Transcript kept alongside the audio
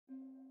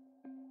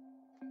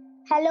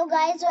Hello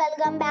guys,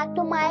 welcome back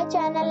to my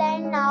channel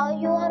and now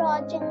you are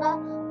watching a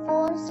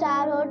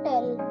 4-star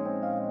hotel.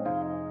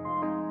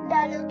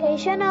 The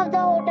location of the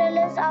hotel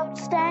is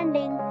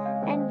outstanding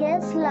and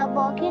guests love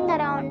walking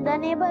around the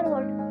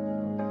neighborhood.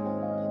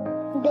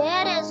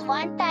 There is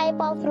one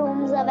type of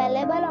rooms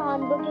available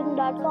on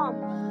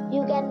booking.com.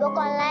 You can book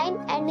online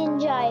and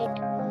enjoy it.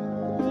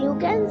 You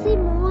can see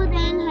more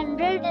than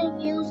 100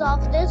 reviews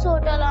of this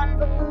hotel on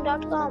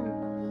booking.com.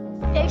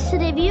 Its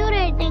review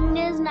rating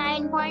is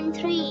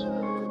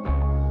 9.3,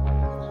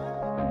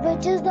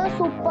 which is the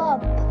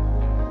superb.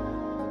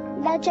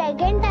 The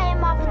check-in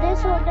time of this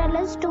hotel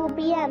is 2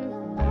 p.m.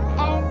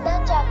 and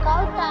the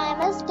check-out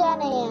time is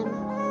 10 a.m.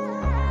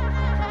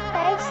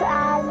 Pets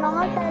are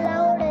not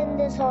allowed in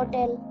this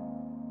hotel.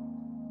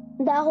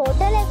 The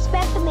hotel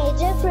accepts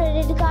major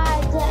credit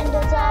cards and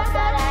reserves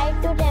the right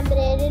to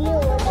temporarily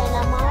hold an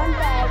amount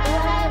prior to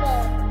arrival.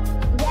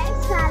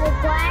 Guests are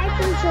required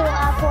to show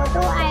a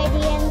photo ID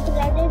and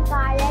credit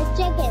card at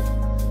check-in.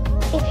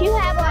 If you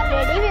have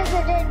already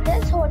visited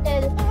this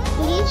hotel,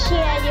 please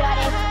share your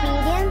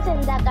experience in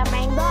the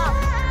comment box.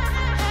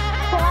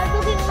 For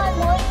booking or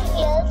more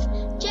details,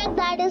 check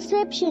the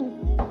description.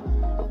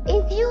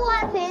 If you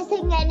are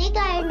facing any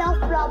kind of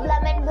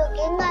problem in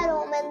booking a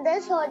room in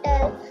this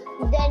hotel,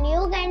 then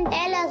you can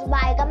tell us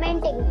by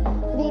commenting.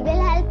 We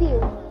will help you.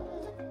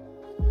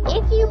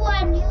 If you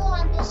are new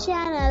on this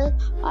channel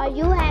or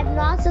you have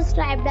not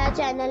subscribed our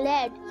channel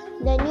yet,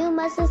 then you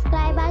must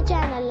subscribe our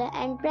channel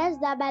and press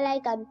the bell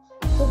icon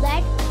so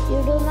that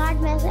you do not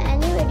miss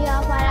any video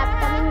of our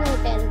upcoming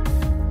hotel.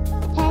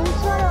 Thanks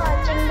for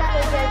watching the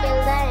video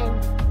till the end.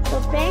 So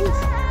friends,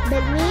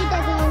 we'll meet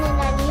again in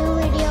a new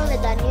video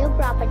with a new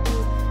property.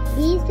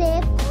 Be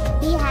safe,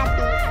 be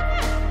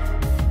happy.